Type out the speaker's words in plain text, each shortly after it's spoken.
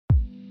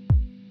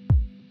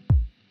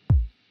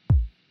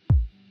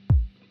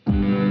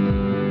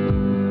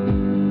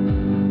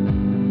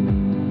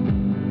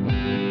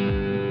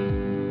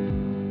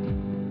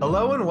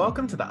Hello and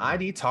welcome to the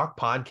ID Talk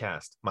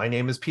podcast. My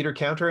name is Peter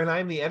Counter and I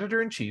am the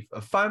editor-in-chief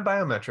of Find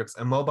Biometrics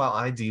and Mobile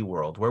ID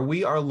World, where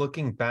we are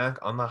looking back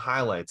on the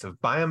highlights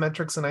of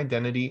biometrics and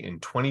identity in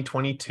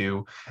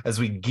 2022 as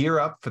we gear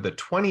up for the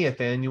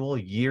 20th annual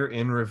Year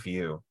in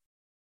Review.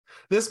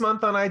 This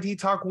month on ID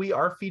Talk, we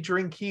are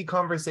featuring key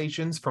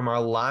conversations from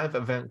our live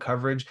event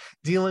coverage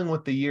dealing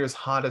with the year's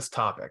hottest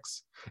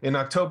topics. In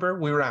October,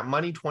 we were at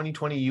Money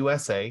 2020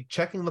 USA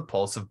checking the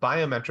pulse of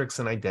biometrics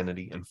and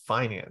identity in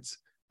finance.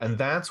 And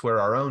that's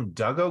where our own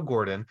Doug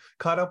O'Gordon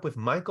caught up with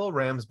Michael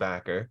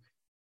Ramsbacker,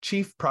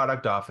 Chief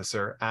Product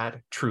Officer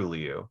at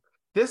Trulioo.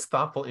 This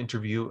thoughtful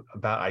interview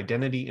about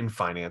identity in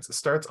finance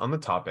starts on the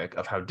topic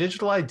of how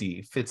digital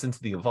ID fits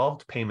into the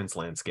evolved payments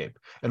landscape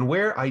and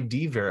where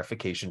ID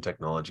verification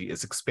technology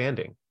is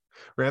expanding.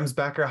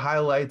 Ramsbacker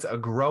highlights a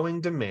growing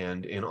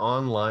demand in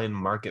online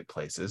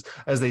marketplaces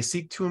as they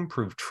seek to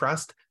improve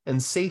trust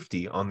and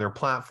safety on their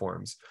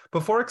platforms,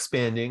 before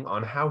expanding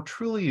on how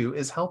Trulioo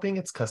is helping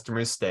its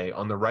customers stay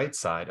on the right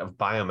side of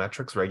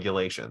biometrics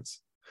regulations.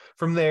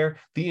 From there,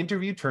 the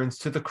interview turns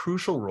to the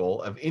crucial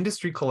role of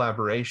industry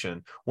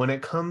collaboration when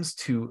it comes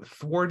to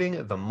thwarting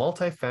the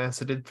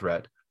multifaceted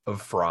threat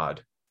of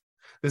fraud.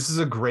 This is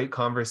a great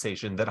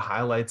conversation that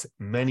highlights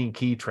many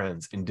key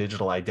trends in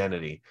digital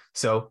identity.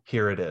 So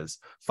here it is.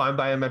 Find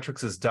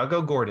Biometrics' Doug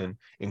O'Gordon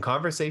in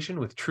conversation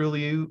with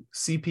Trulioo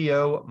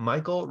CPO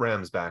Michael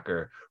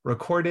Ramsbacker,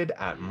 recorded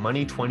at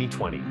Money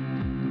 2020.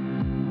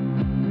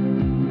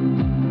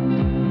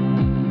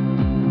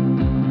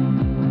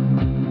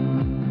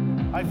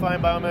 Hi,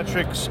 Find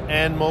Biometrics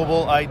and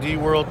Mobile ID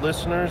World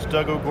listeners.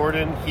 Doug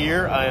O'Gordon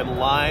here. I am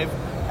live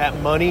at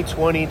Money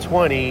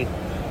 2020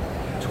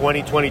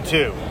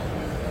 2022.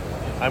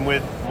 I'm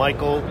with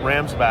Michael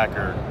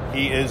Ramsbacker.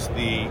 He is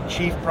the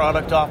Chief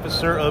Product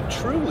Officer of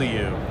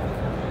Trulioo.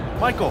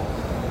 Michael,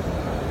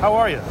 how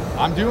are you?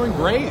 I'm doing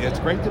great. It's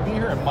great to be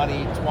here at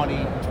Money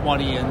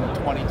 2020 and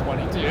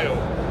 2022.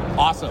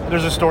 Awesome.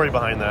 There's a story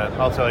behind that.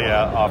 I'll tell you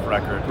off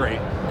record.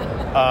 Great.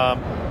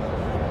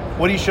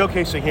 What are you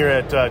showcasing here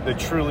at the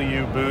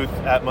Trulioo booth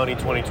at Money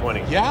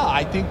 2020? Yeah,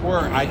 I think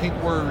we're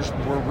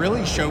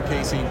really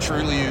showcasing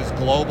Trulioo's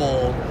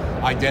global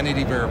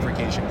identity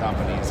verification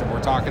companies, and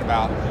we're talking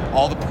about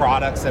all the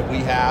products that we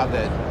have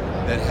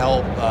that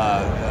help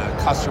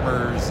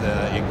customers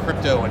in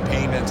crypto and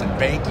payments and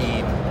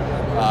banking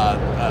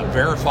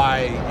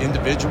verify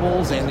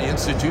individuals and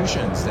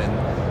institutions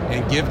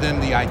and give them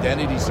the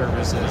identity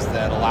services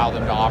that allow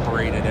them to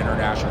operate in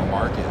international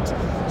markets.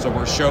 So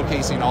we're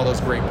showcasing all those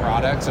great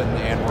products,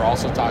 and we're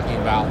also talking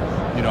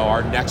about,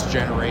 our next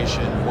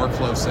generation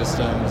workflow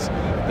systems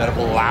that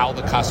will allow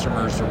the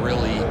customers to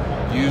really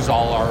use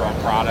all our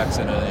products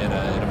in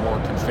a more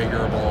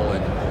configurable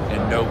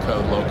and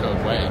no-code,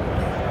 low-code way.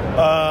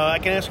 I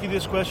can ask you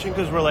this question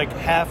because we're like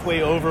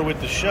halfway over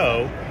with the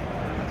show.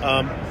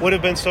 What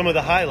have been some of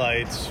the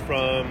highlights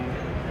from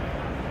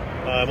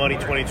Money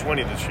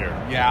 2020 this year?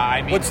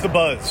 Yeah, what's the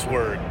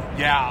buzzword?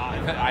 Yeah,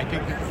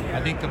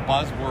 I think the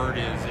buzzword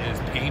is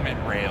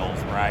payment rails,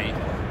 right?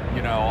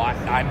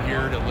 I'm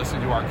here to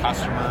listen to our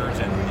customers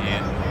and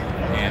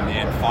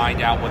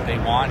find out what they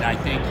want. And I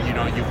think,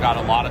 you've got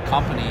a lot of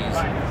companies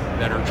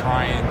that are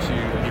trying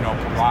to,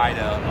 provide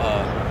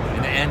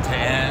an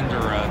end-to-end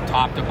or a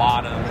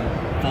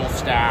top-to-bottom full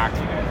stack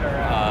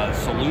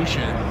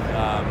solution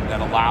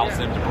that allows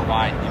them to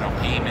provide,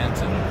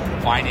 payments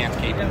and finance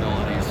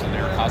capabilities to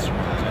their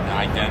customers. And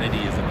identity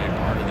is a big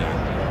part of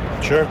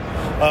that. Sure.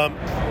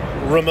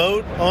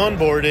 Remote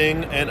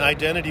onboarding and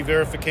identity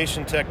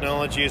verification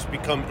technology has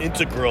become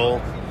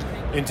integral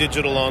in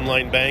digital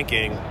online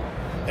banking.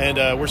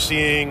 And we're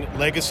seeing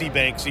legacy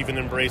banks even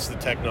embrace the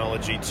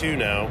technology too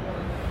now.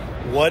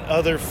 What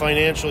other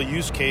financial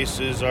use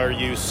cases are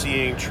you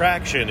seeing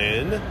traction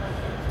in?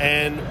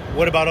 And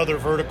what about other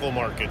vertical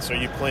markets? Are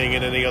you playing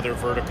in any other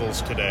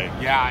verticals today?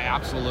 Yeah,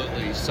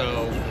 absolutely.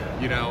 So,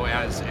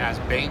 as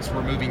banks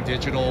were moving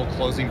digital,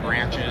 closing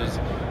branches,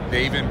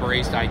 they've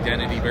embraced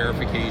identity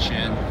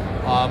verification.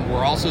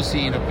 We're also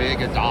seeing a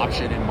big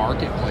adoption in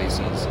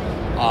marketplaces.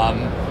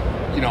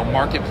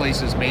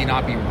 Marketplaces may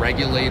not be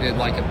regulated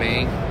like a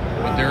bank,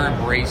 but they're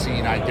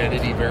embracing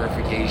identity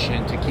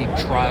verification to keep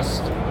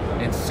trust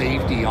and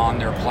safety on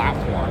their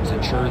platforms,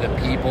 ensure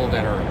that people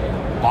that are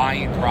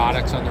buying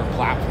products on their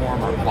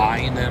platform are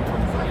buying them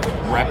from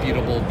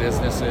reputable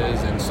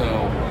businesses. And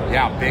so,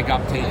 big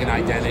uptake in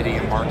identity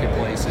in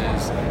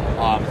marketplaces.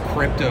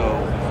 Crypto,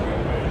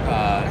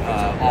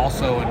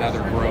 also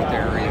another growth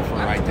area for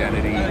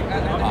identity.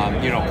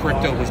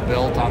 Crypto was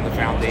built on the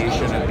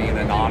foundation of being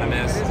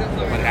anonymous,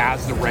 but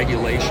as the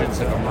regulations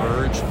have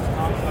emerged,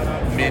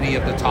 many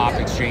of the top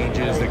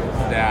exchanges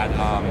that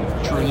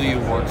Trulioo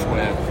works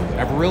with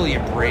have really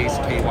embraced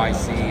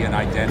KYC and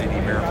identity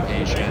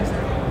verification,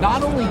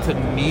 not only to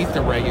meet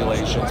the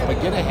regulations,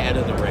 but get ahead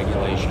of the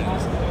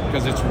regulations,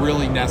 because it's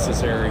really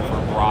necessary for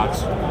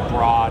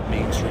broad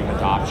mainstream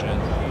adoption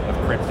of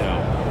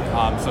crypto.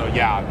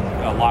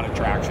 A lot of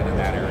traction in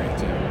that area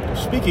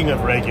too. Speaking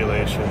of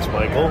regulations,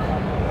 Michael,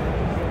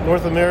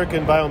 North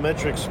American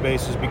biometric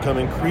space has become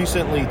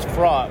increasingly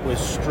fraught with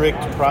strict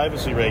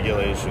privacy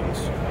regulations.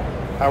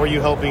 How are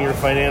you helping your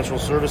financial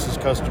services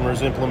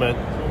customers implement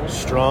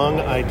strong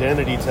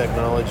identity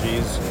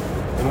technologies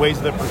in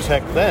ways that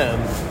protect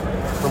them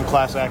from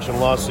class action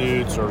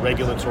lawsuits or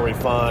regulatory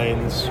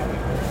fines?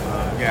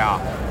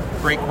 Yeah,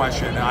 great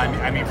question.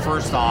 I mean,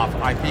 first off,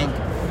 I think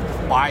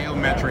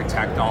biometric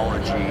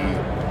technology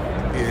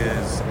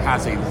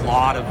has a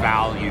lot of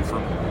value for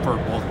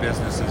both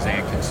businesses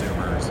and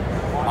consumers.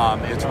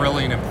 It's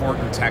really an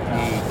important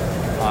technique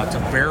to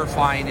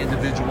verify an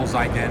individual's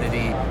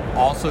identity,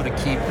 also to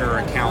keep their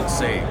account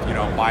safe. You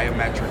know,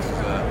 biometrics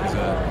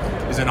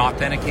is an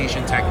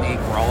authentication technique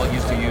we're all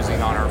used to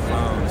using on our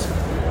phones.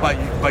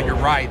 But you're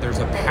right, there's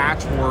a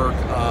patchwork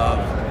of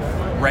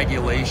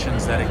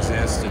regulations that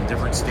exist in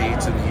different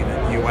states in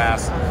the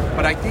U.S.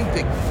 But I think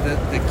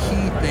the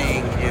key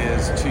thing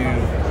is to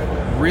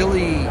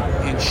really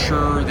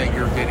ensure that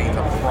you're getting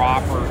the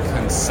proper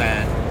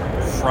consent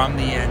from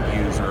the end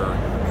user,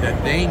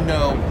 that they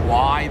know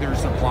why they're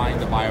supplying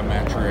the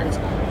biometrics,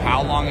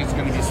 how long it's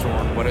going to be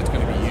stored, what it's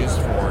going to be used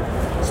for.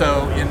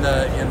 So in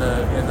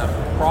the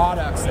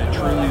products that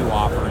Trulioo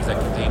offers that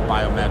contain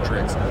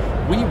biometrics,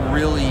 we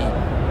really,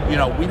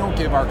 we don't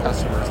give our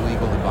customers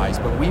legal advice,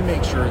 but we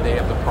make sure they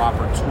have the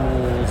proper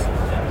tools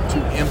to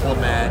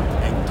implement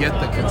and get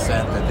the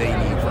consent that they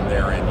need from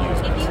their end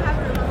users.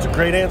 It's a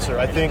great answer.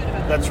 I think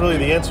that's really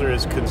the answer,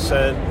 is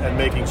consent and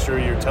making sure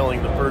you're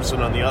telling the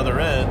person on the other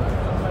end,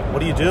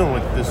 what are you doing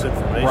with this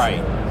information?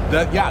 Right.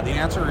 The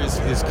answer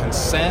is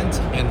consent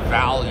and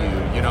value.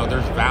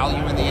 There's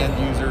value in the end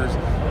users,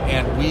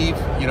 and we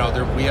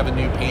have a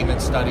new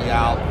payment study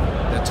out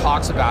that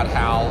talks about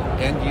how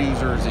end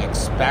users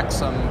expect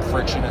some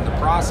friction in the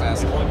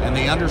process, and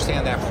they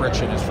understand that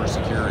friction is for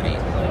security.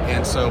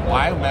 And so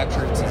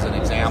biometrics is an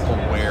example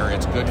where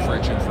it's good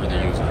friction for the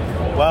user.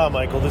 Wow,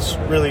 Michael, this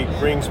really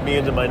brings me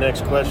into my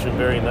next question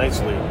very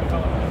nicely.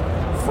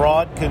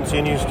 Fraud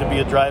continues to be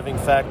a driving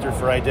factor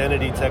for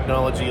identity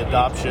technology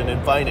adoption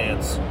in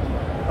finance.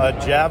 A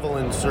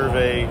Javelin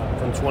survey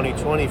from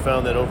 2020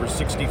 found that over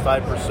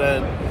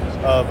 65%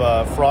 of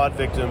fraud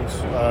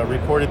victims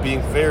reported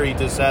being very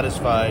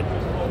dissatisfied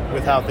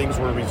with how things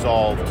were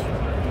resolved.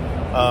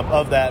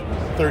 Of that,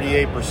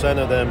 38%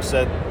 of them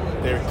said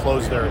they would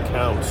close their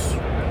accounts.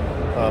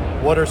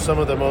 What are some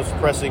of the most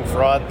pressing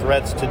fraud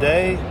threats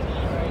today,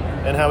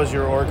 and how is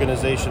your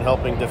organization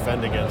helping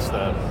defend against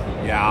them?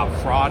 Yeah,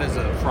 fraud is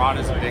a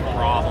big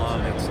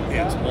problem. It's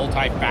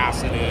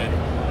multifaceted.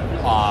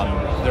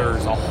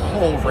 There's a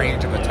whole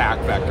range of attack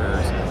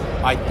vectors.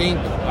 I think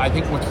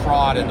with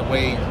fraud, and the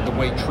way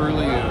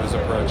Trulioo is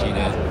approaching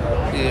it,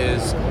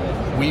 is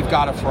we've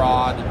got a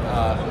product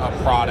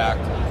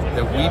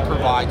that we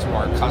provide to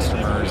our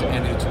customers,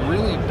 and it's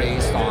really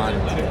based on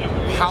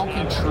how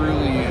can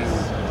Trulioo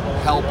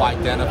help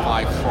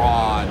identify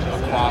fraud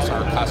across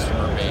our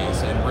customer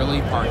base and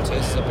really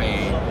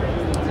participate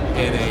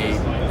in a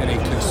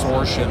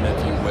consortium,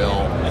 if you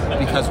will,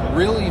 because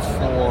really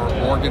for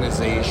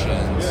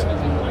organizations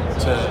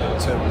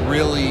to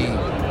really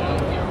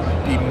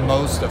be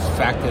most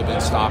effective in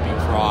stopping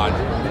fraud,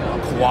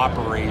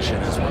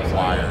 cooperation is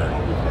required.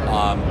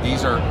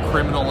 These are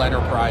criminal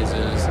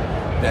enterprises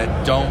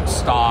that don't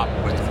stop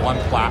with one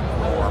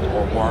platform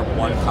or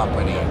one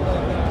company.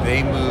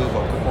 They move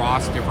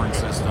across different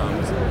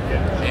systems,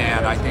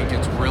 and I think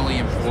it's really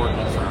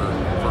important for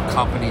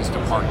companies to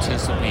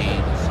participate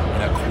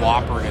in a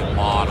cooperative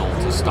model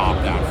to stop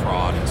that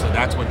fraud. And so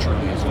that's what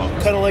Trulioo is focused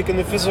on. Kind of like in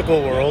the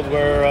physical world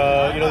where,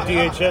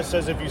 DHS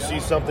says if you see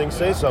something,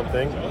 say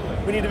something.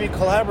 We need to be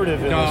collaborative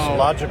in this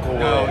logical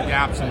world.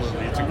 Yeah,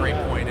 absolutely. It's a great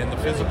point. In the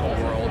physical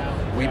world,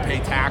 we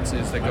pay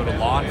taxes that go to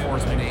law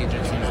enforcement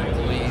agencies and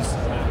police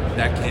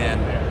that can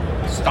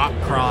stop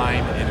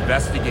crime,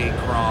 investigate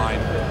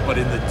crime. But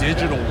in the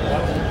digital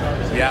world,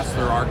 yes,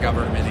 there are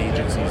government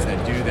agencies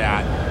that do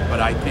that, but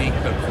I think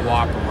the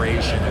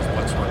cooperation is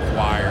what's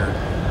required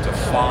to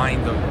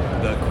find the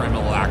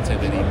criminal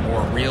activity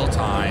more real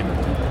time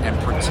and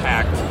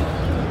protect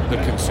the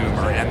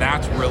consumer. And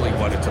that's really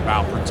what it's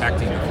about,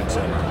 protecting the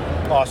consumer.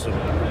 Awesome.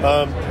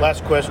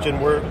 Last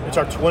question. It's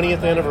our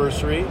 20th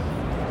anniversary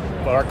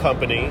of our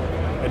company,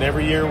 and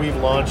every year we've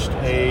launched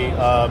a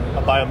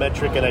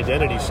biometric and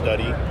identity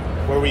study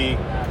where we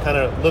kind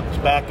of looked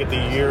back at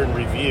the year in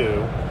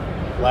review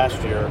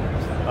last year.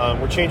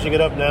 We're changing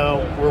it up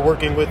now. We're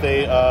working with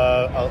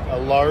a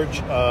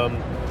large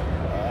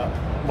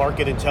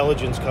market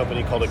intelligence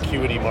company called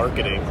Acuity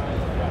Marketing.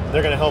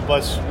 They're going to help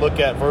us look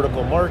at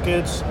vertical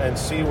markets and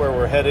see where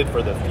we're headed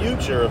for the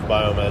future of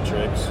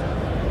biometrics.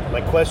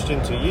 My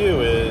question to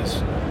you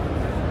is,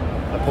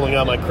 I'm pulling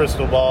out my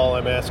crystal ball,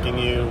 I'm asking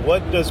you,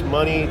 what does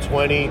Money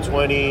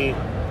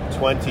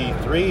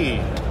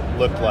 2023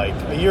 look like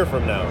a year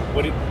from now?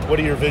 What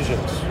are your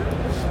visions?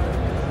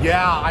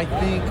 Yeah, I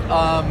think,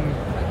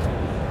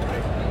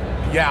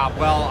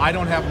 well, I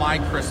don't have my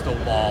crystal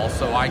ball,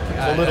 so it's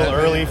a little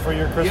early for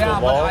your crystal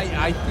ball. But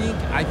I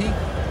think,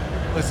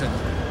 listen,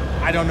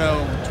 I don't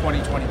know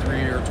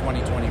 2023 or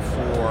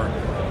 2024,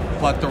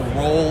 but the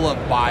role of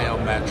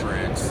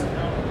biometrics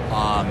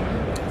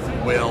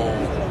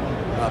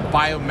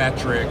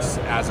biometrics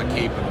as a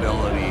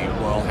capability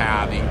will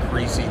have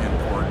increasing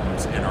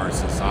importance in our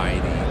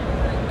society.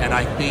 And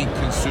I think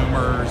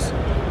consumers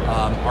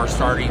are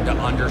starting to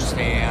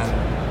understand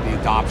the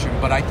adoption,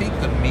 but I think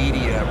the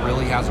media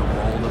really has a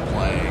role to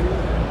play.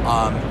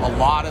 A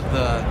lot of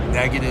the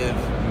negative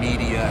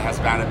media has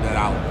batted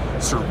out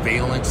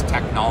surveillance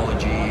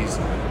technologies,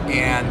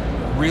 and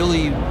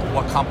really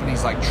what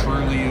companies like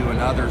Trulioo and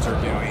others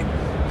are doing,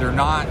 they're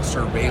not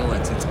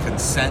surveillance, it's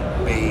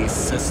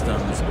consent-based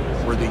systems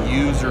where the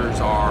users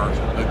are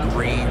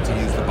agreeing to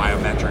use the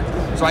biometric.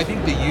 So I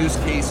think the use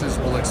cases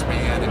will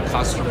expand, and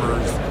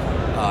customers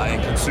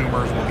and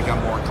consumers will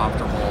become more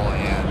comfortable,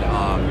 and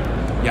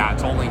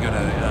it's only going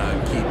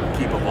to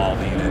keep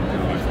evolving and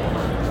moving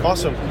forward.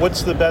 Awesome.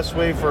 What's the best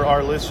way for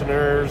our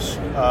listeners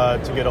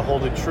to get a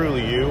hold of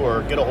Trulioo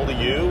or get a hold of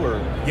you? Or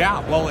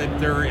well, if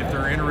they're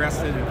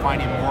interested in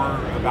finding more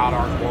about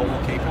our global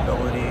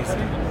capabilities,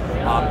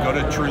 go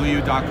to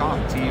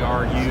Trulioo.com,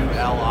 Trulioo.com.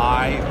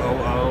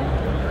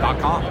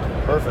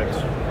 Perfect.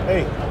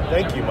 Hey,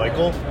 thank you,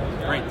 Michael.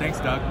 Great. Thanks,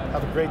 Doug.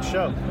 Have a great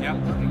show. Yeah.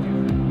 Thank you.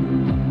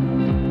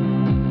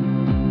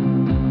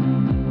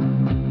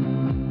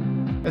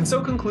 And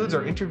so concludes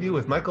our interview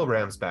with Michael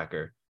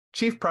Ramsbacker,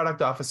 Chief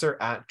Product Officer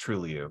at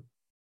Trulioo.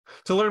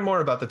 To learn more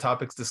about the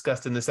topics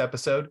discussed in this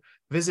episode,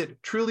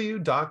 visit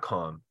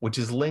Trulioo.com, which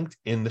is linked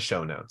in the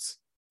show notes.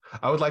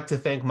 I would like to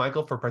thank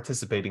Michael for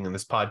participating in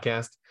this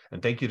podcast,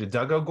 and thank you to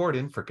Doug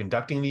O'Gordon for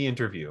conducting the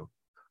interview.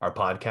 Our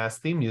podcast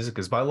theme music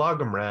is by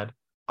Logomrad.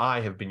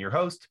 I have been your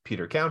host,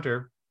 Peter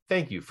Counter.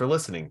 Thank you for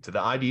listening to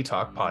the ID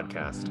Talk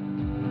podcast.